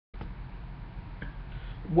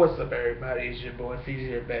What's up, everybody? It's your boy CZ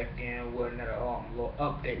here back again with another little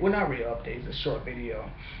update. Well, not really update. It's a short video.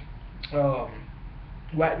 Um,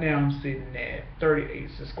 right now I'm sitting at 38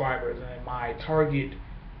 subscribers, and my target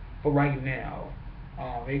for right now,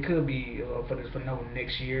 it could be for no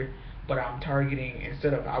next year, but I'm targeting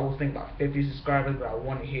instead of I was thinking about 50 subscribers, but I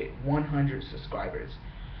want to hit 100 subscribers.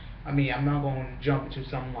 I mean, I'm not going to jump into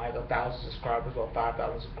something like 1,000 subscribers or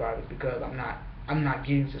 5,000 subscribers because I'm not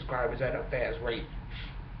getting subscribers at a fast rate.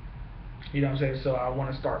 You know what I'm saying? So I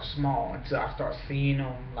want to start small until I start seeing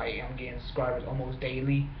them, like I'm getting subscribers almost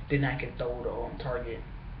daily. Then I can throw the target.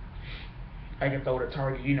 I can throw the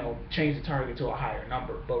target, change the target to a higher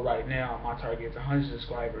number. But right now, my target is 100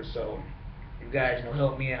 subscribers. So you guys,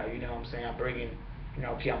 help me out. You know what I'm saying? I'm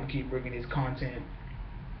gonna keep bringing this content.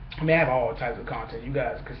 I mean, I have all types of content. You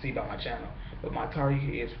guys can see by my channel. But my target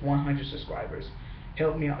is 100 subscribers.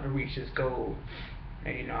 Help me out to reach this goal.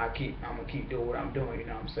 And I'm gonna keep doing what I'm doing. You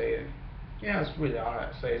know what I'm saying? Yeah, that's really all I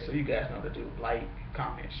have to say. So you guys know what to do. Like,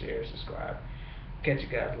 comment, share, subscribe. Catch you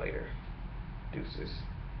guys later. Deuces.